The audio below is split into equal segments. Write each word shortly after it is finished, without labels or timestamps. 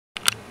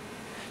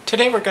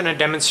Today we're going to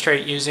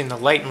demonstrate using the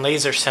light and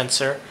laser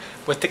sensor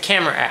with the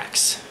camera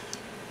axe.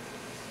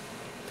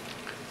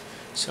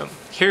 So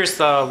here's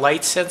the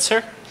light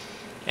sensor,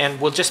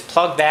 and we'll just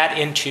plug that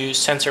into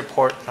sensor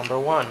port number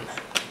 1.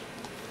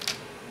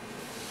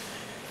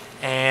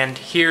 And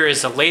here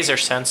is a laser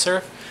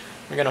sensor.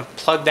 We're going to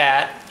plug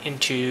that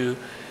into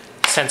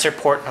sensor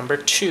port number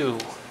 2.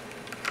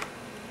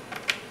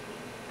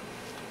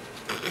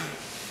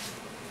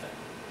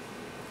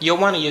 You'll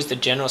want to use the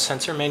general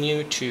sensor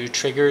menu to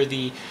trigger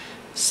the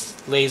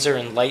laser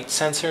and light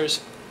sensors.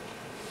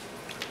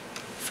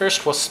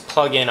 First we'll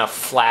plug in a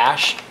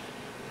flash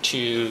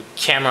to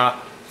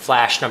camera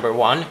flash number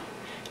 1.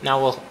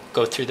 Now we'll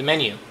go through the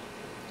menu.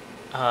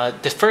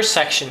 The first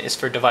section is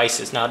for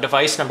devices. Now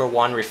device number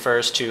 1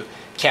 refers to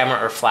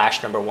camera or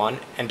flash number 1,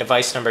 and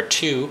device number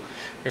 2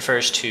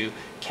 refers to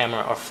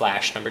camera or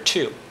flash number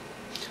 2.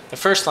 The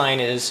first line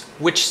is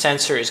which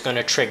sensor is going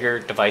to trigger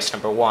device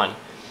number 1.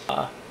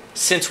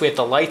 Since we have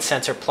the light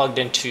sensor plugged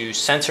into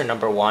sensor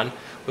number 1,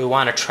 we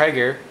want to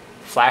trigger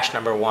flash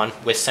number 1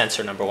 with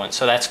sensor number 1,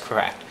 so that's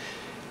correct.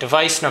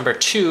 Device number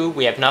 2,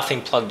 we have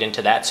nothing plugged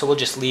into that, so we'll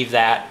just leave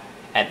that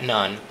at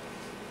none.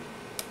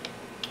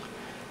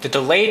 The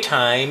delay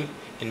time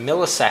in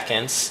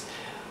milliseconds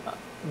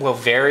will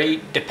vary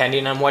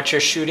depending on what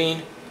you're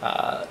shooting.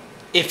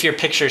 If your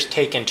picture is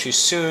taken too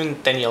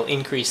soon, then you'll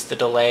increase the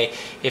delay.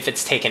 If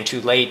it's taken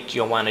too late,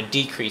 you'll want to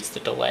decrease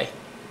the delay.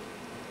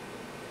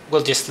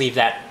 We'll just leave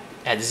that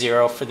at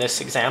 0 for this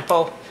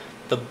example.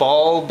 The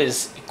bulb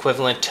is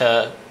equivalent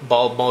to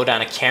bulb mode on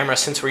a camera.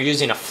 Since we're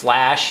using a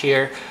flash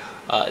here,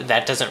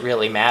 that doesn't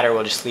really matter.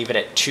 We'll just leave it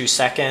at 2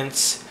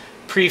 seconds.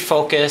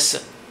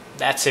 Pre-focus,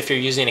 that's if you're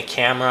using a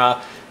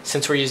camera.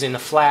 Since we're using the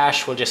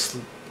flash, we'll just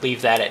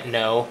leave that at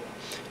no.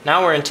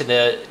 Now we're into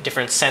the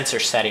different sensor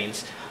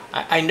settings.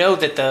 I know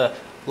that the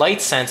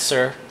light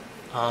sensor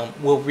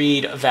will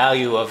read a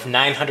value of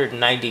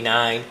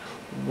 999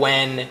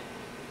 when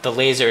the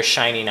laser is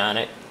shining on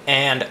it,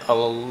 and a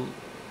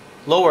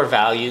lower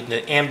value,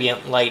 the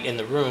ambient light in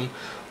the room,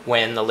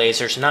 when the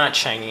laser's not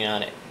shining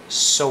on it.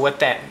 So what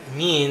that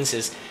means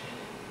is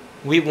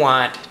we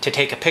want to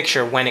take a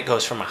picture when it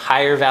goes from a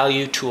higher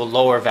value to a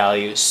lower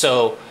value.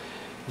 So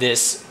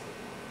this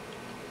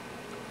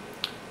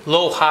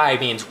low-high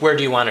means where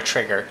do you want to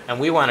trigger, and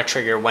we want to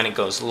trigger when it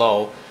goes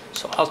low.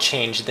 So I'll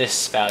change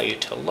this value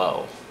to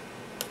low.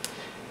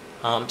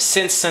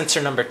 Since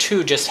sensor number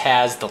 2 just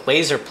has the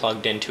laser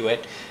plugged into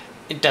it,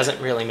 it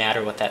doesn't really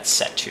matter what that's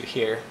set to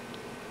here.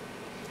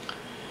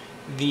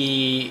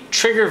 The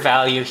trigger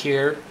value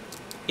here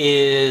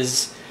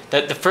is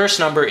that the first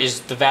number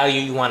is the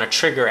value you want to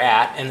trigger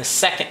at, and the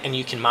second, and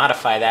you can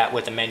modify that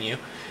with the menu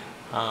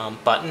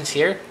buttons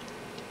here.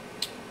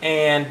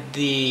 And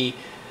the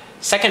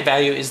second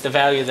value is the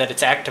value that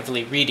it's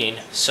actively reading.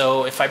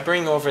 So if I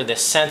bring over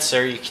this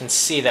sensor, you can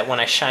see that when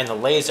I shine the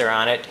laser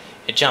on it,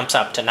 it jumps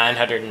up to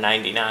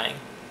 999.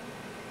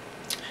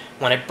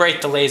 When I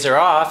break the laser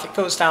off, it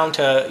goes down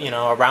to,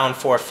 around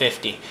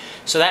 450.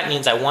 So that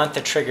means I want the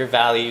trigger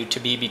value to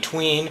be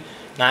between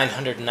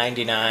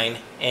 999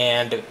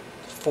 and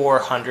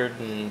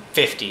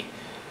 450.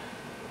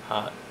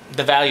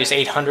 The value is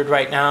 800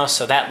 right now,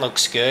 so that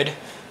looks good.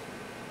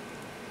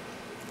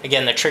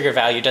 Again, the trigger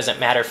value doesn't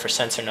matter for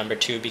sensor number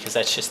 2 because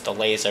that's just the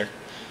laser.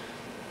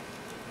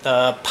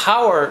 The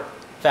power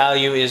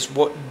value is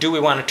do we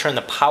want to turn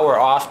the power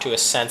off to a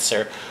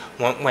sensor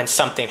when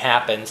something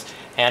happens.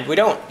 And we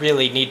don't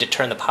really need to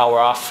turn the power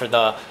off for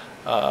the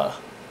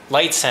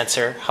light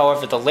sensor.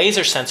 However, the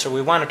laser sensor,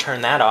 we want to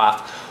turn that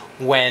off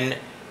when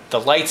the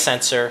light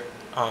sensor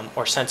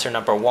or sensor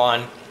number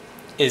 1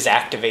 is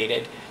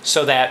activated,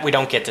 so that we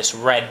don't get this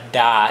red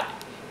dot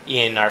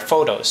in our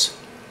photos.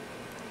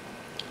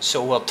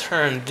 So we'll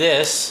turn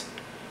this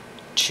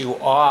to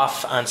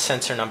off on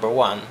sensor number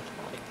 1,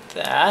 like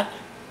that.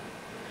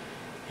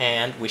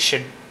 And we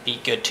should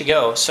be good to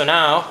go. So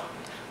now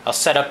I'll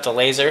set up the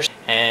laser,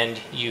 and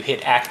you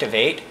hit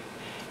activate,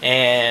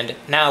 and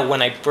now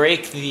when I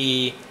break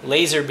the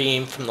laser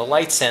beam from the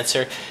light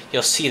sensor,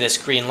 you'll see this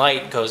green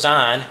light goes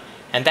on,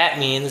 and that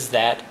means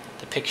that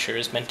the picture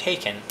has been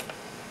taken,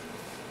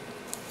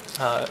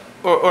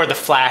 or the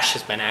flash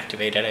has been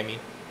activated, I mean.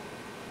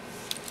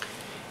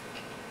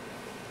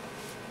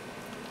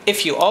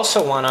 If you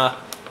also want to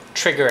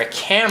trigger a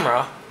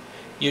camera,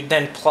 you'd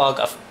then plug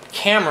a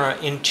camera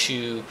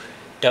into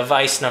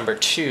device number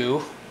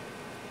 2,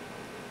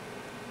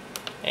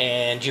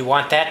 and you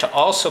want that to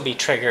also be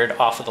triggered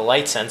off of the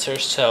light sensor,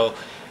 so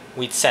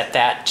we'd set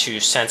that to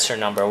sensor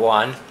number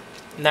 1.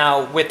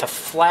 Now with a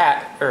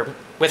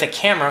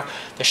camera,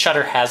 the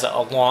shutter has a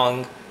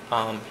long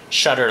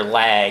shutter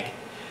lag,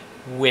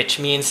 which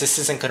means this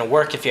isn't going to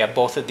work if you have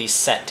both of these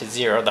set to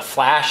 0. The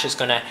flash is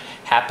going to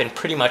happen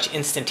pretty much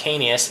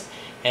instantaneous,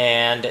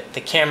 and the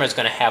camera is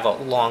going to have a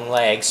long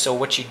lag. So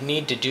what you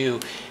need to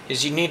do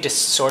is you need to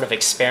sort of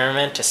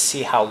experiment to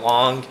see how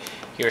long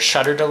your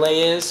shutter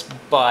delay is,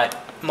 but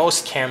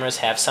most cameras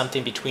have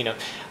something between a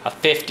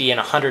 50 and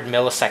 100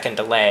 millisecond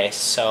delay.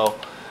 So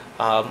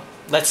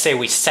let's say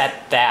we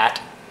set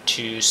that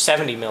to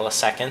 70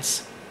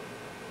 milliseconds.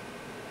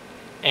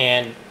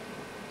 and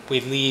we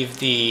leave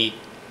the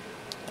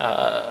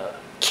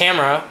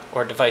camera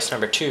or device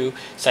number 2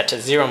 set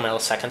to 0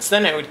 milliseconds,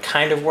 then it would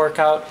kind of work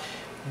out.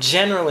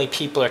 Generally,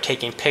 people are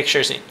taking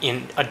pictures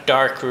in a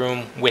dark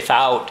room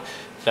without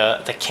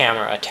the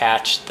camera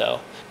attached though.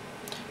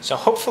 So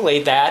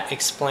hopefully that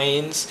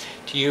explains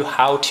to you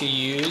how to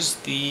use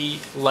the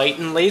light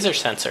and laser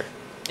sensor.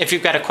 If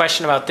you've got a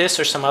question about this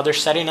or some other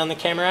setting on the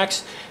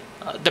CameraX,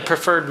 the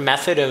preferred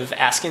method of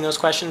asking those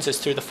questions is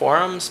through the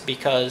forums,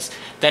 because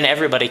then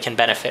everybody can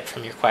benefit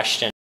from your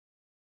question.